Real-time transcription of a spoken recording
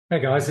Hey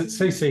guys, it's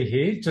CC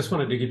here. Just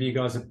wanted to give you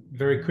guys a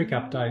very quick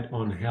update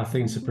on how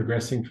things are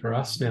progressing for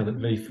us now that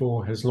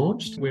V4 has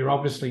launched. We're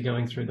obviously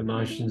going through the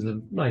motions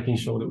of making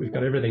sure that we've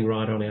got everything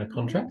right on our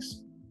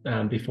contracts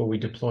before we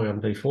deploy on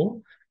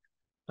V4.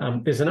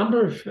 There's a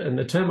number of, and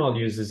the term I'll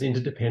use is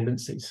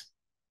interdependencies.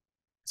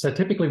 So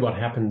typically what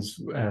happens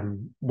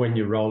when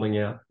you're rolling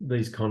out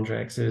these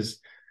contracts is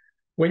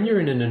when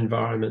you're in an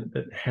environment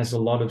that has a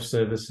lot of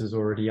services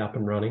already up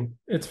and running,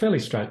 it's fairly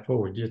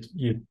straightforward.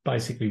 You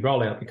basically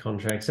roll out the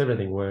contracts,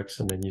 everything works,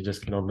 and then you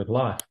just get on with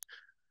life.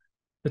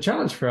 The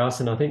challenge for us,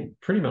 and I think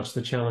pretty much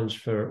the challenge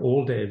for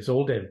all devs,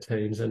 all dev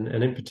teams, and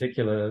in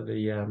particular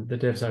the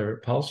devs over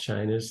at Pulse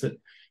Chain, is that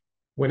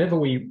whenever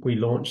we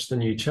launch the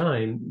new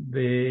chain,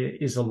 there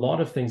is a lot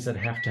of things that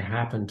have to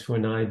happen to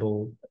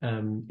enable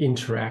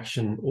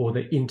interaction or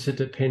the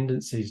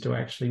interdependencies to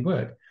actually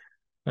work.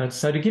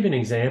 So to give an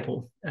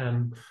example,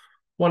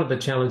 one of the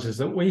challenges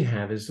that we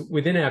have is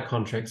within our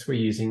contracts, we're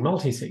using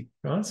multi-sig,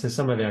 right? So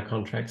some of our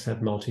contracts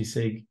have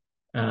multi-sig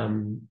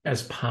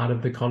as part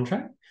of the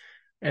contract.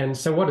 And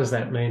so what does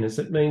that mean?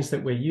 It means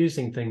that we're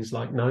using things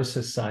like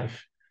Gnosis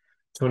Safe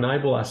to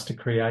enable us to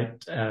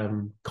create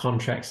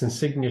contracts and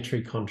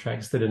signatory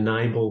contracts that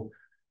enable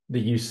the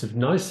use of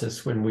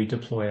Gnosis when we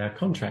deploy our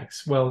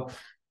contracts. Well,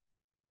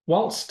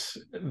 whilst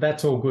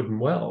that's all good and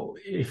well,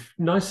 if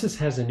Gnosis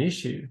has an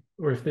issue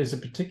or if there's a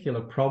particular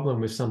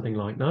problem with something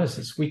like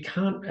Gnosis, we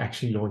can't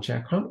actually launch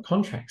our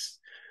contracts.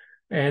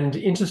 And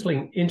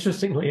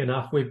interestingly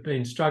enough, we've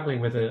been struggling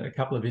with a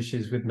couple of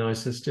issues with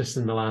Gnosis just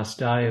in the last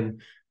day,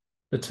 and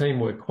the team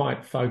were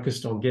quite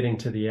focused on getting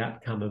to the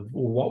outcome of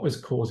what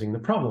was causing the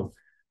problem.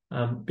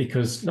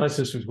 Because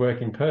Gnosis was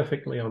working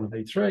perfectly on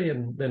V3,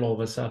 and then all of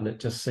a sudden it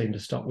just seemed to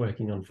stop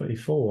working on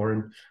V4.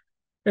 And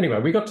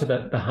anyway, we got to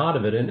the heart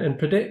of it, and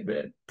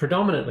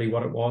predominantly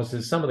what it was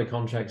is some of the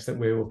contracts that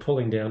we were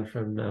pulling down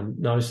from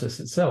Gnosis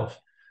itself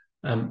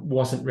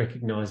wasn't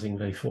recognizing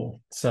V4.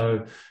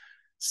 So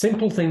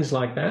simple things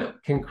like that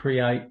can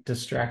create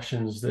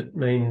distractions that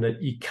mean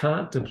that you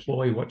can't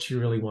deploy what you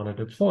really want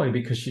to deploy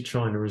because you're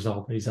trying to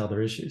resolve these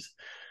other issues.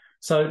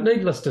 So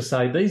needless to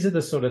say, these are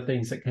the sort of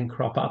things that can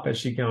crop up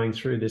as you're going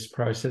through this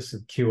process of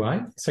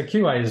QA. So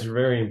QA is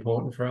very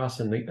important for us,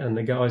 and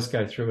the guys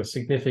go through a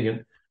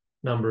significant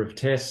number of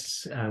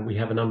tests. We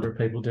have a number of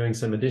people doing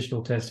some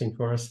additional testing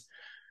for us.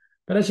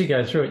 But as you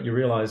go through it, you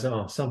realize,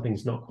 oh,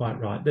 something's not quite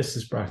right. This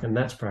is broken,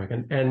 that's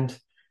broken. And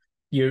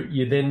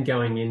you're then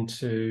going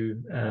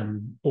into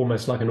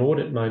almost like an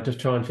audit mode to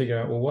try and figure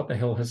out, well, what the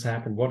hell has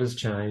happened? What has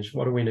changed?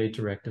 What do we need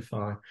to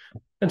rectify?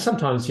 And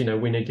sometimes,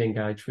 we need to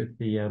engage with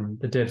the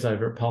devs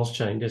over at Pulse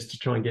Chain just to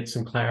try and get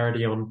some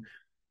clarity on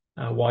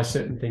why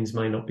certain things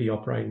may not be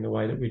operating the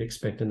way that we'd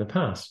expect in the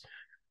past.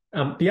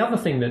 The other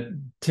thing that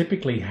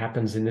typically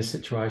happens in this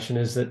situation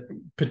is that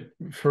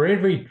for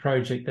every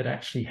project that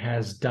actually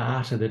has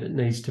data that it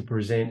needs to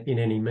present in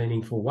any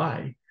meaningful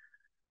way,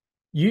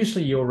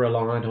 usually you're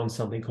reliant on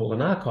something called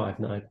an archive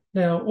node.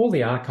 Now, all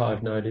the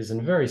archive node is,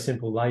 in very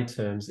simple lay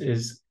terms,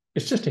 is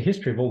it's just a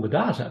history of all the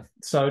data.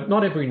 So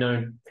not every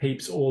node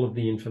keeps all of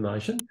the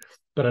information,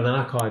 but an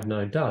archive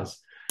node does.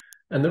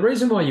 And the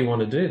reason why you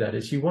want to do that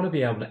is you want to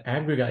be able to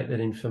aggregate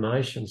that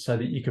information so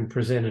that you can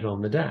present it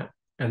on the dapp.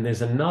 And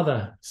there's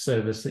another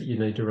service that you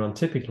need to run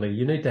typically.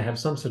 You need to have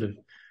some sort of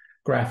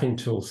graphing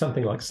tool,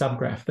 something like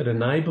Subgraph, that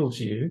enables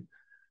you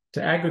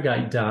to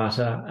aggregate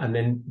data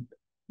and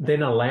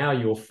then allow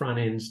your front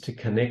ends to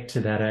connect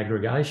to that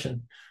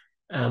aggregation.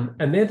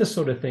 And they're the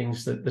sort of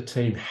things that the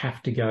team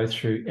have to go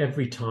through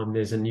every time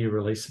there's a new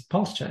release of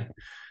Pulse Chain.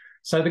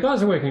 So the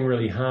guys are working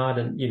really hard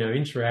and,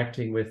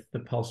 interacting with the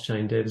Pulse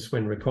Chain devs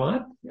when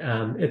required.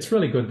 It's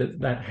really good that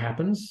that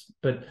happens,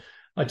 but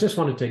I just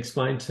wanted to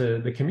explain to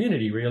the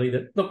community really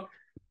that, look,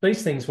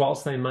 these things,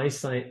 whilst they may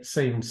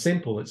seem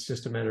simple, it's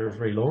just a matter of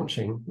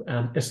relaunching.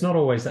 It's not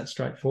always that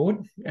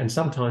straightforward. And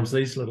sometimes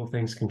these little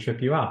things can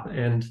trip you up.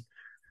 And,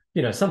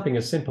 something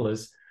as simple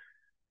as,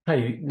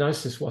 hey,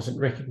 Gnosis wasn't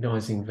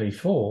recognizing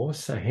V4,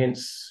 so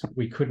hence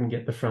we couldn't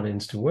get the front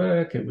ends to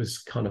work. It was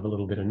kind of a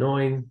little bit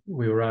annoying.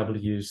 We were able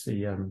to use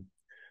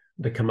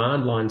the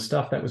command line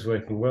stuff that was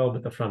working well,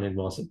 but the front end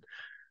wasn't.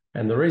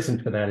 And the reason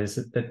for that is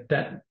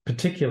that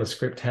particular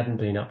script hadn't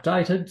been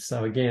updated.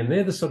 So again,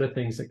 they're the sort of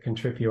things that can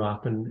trip you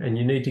up, and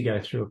you need to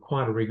go through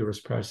quite a rigorous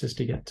process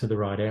to get to the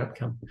right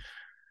outcome.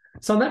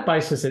 So on that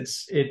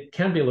basis, it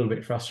can be a little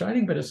bit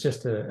frustrating, but it's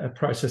just a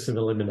process of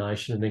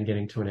elimination and then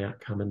getting to an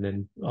outcome, and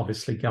then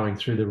obviously going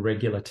through the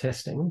regular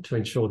testing to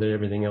ensure that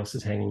everything else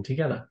is hanging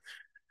together.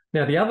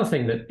 Now, the other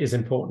thing that is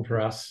important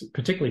for us,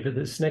 particularly for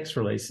this next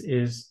release,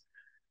 is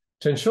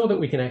to ensure that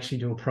we can actually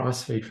do a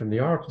price feed from the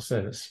Oracle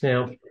service.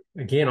 Now,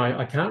 again,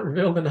 I can't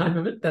reveal the name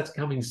of it. That's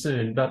coming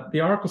soon, but the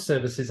Oracle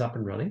service is up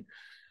and running.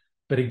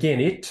 But again,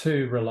 it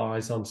too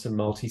relies on some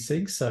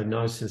multi-sig. So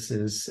Gnosis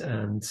is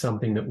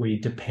something that we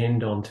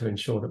depend on to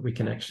ensure that we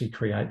can actually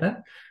create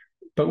that.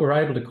 But we're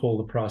able to call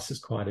the prices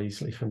quite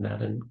easily from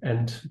that.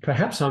 And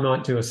perhaps I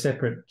might do a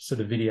separate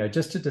sort of video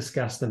just to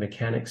discuss the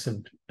mechanics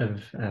of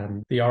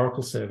the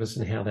Oracle service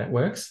and how that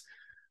works.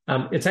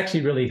 It's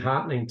actually really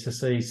heartening to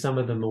see some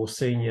of the more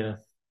senior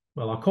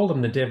well, I call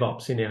them the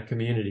DevOps in our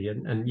community,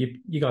 and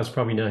you guys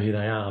probably know who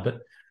they are, but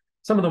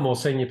some of the more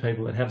senior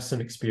people that have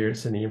some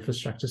experience in the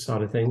infrastructure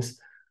side of things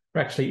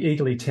are actually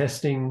eagerly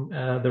testing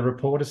the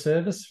reporter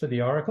service for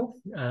the Oracle.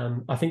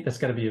 I think that's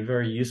going to be a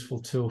very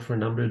useful tool for a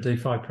number of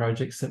DeFi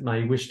projects that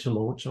may wish to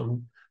launch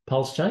on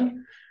Pulse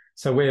Chain.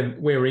 So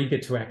we're eager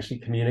to actually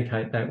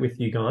communicate that with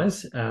you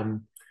guys.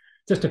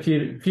 Just a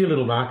few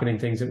little marketing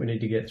things that we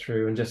need to get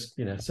through, and just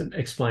some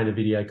explain the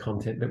video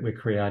content that we're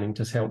creating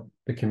to help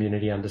the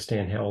community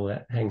understand how all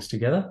that hangs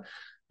together.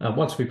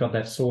 Once we've got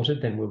that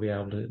sorted, then we'll be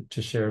able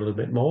to share a little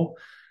bit more.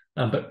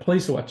 But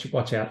please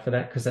watch out for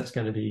that, because that's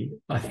going to be,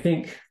 I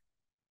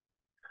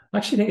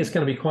actually think it's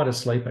going to be quite a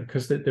sleeper,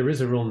 because there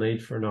is a real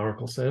need for an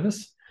Oracle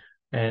service,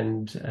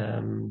 and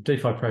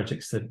DeFi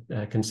projects that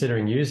are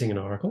considering using an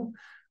Oracle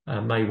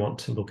may want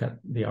to look at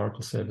the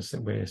Oracle service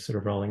that we're sort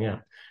of rolling out.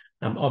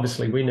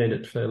 Obviously, we need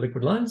it for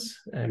liquid loans,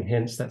 and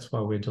hence that's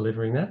why we're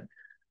delivering that.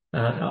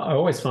 I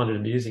always find it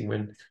amusing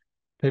when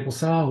people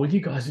say, oh, well,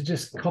 you guys are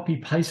just copy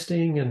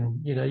pasting,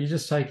 and you're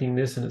just taking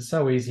this and it's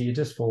so easy, you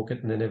just fork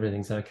it and then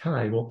everything's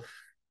okay. Well,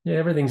 yeah,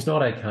 everything's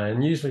not okay.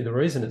 And usually the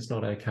reason it's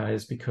not okay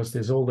is because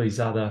there's all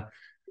these other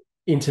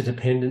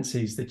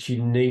interdependencies that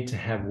you need to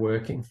have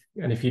working.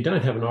 And if you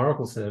don't have an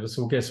Oracle service,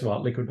 well, guess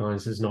what? Liquid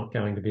loans is not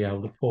going to be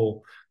able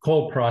to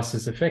call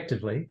prices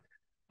effectively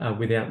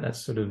without that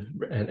sort of,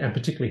 and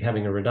particularly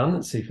having a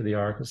redundancy for the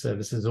Oracle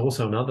service is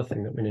also another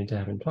thing that we need to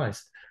have in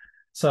place.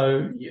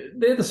 So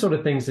they're the sort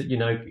of things that,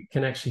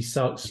 can actually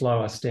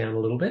slow us down a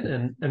little bit.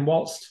 And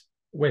whilst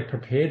we're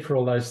prepared for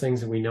all those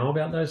things and we know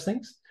about those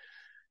things,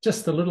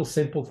 just the little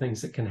simple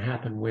things that can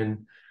happen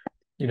when,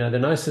 the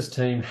Gnosis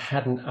team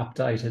hadn't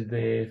updated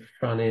their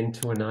front end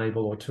to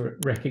enable or to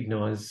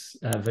recognize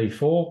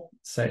V4.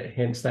 So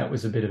hence that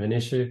was a bit of an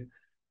issue.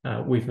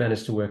 We've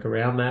managed to work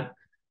around that.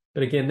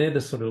 But again, they're the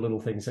sort of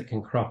little things that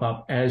can crop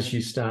up as you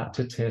start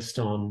to test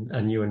on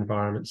a new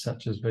environment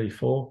such as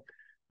V4.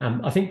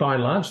 I think by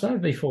and large,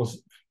 though,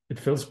 it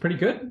feels pretty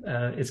good.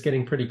 It's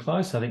getting pretty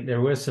close. I think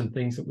there were some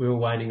things that we were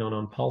waiting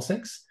on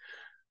PulseX,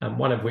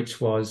 one of which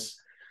was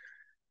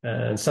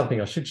something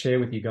I should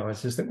share with you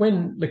guys, is that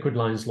when Liquid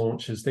Loans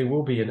launches, there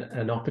will be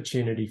an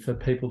opportunity for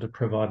people to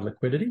provide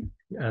liquidity.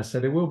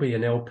 So there will be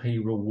an LP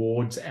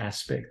rewards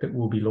aspect that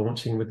we'll be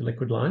launching with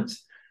Liquid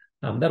Loans.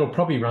 That'll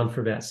probably run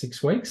for about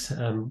 6 weeks.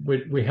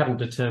 We haven't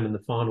determined the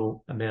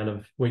final amount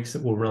of weeks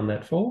that we'll run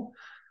that for.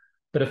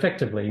 But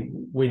effectively,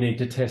 we need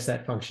to test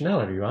that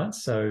functionality, right?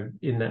 So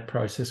in that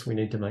process, we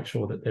need to make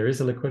sure that there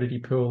is a liquidity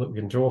pool that we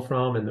can draw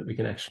from and that we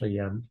can actually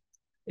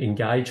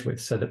engage with,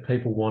 so that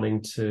people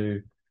wanting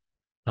to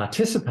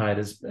participate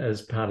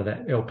as part of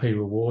that LP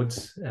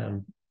rewards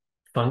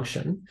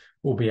function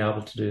will be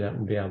able to do that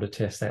and be able to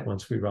test that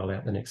once we roll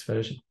out the next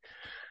version.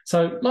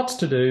 So lots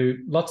to do,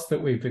 lots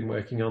that we've been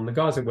working on. The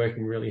guys are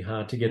working really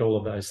hard to get all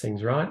of those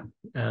things right.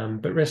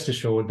 But rest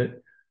assured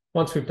that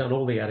once we've done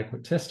all the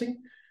adequate testing,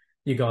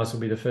 you guys will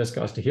be the first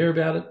guys to hear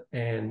about it,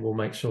 and we'll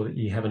make sure that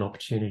you have an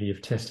opportunity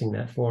of testing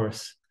that for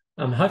us.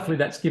 Hopefully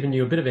that's given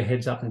you a bit of a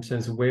heads up in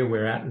terms of where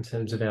we're at in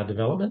terms of our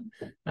development.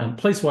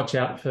 Please watch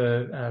out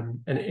for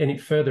any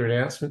further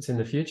announcements in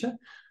the future.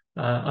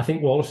 I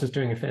think Wallace is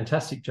doing a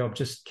fantastic job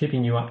just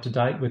keeping you up to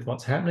date with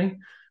what's happening.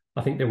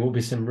 I think there will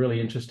be some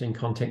really interesting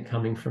content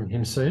coming from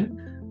him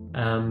soon.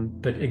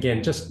 But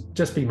again,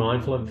 just be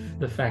mindful of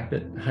the fact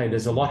that, hey,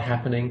 there's a lot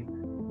happening.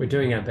 We're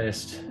doing our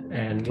best,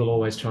 and we'll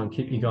always try and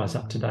keep you guys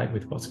up to date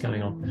with what's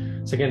going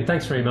on. So again,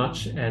 thanks very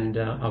much, and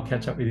I'll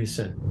catch up with you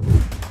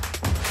soon.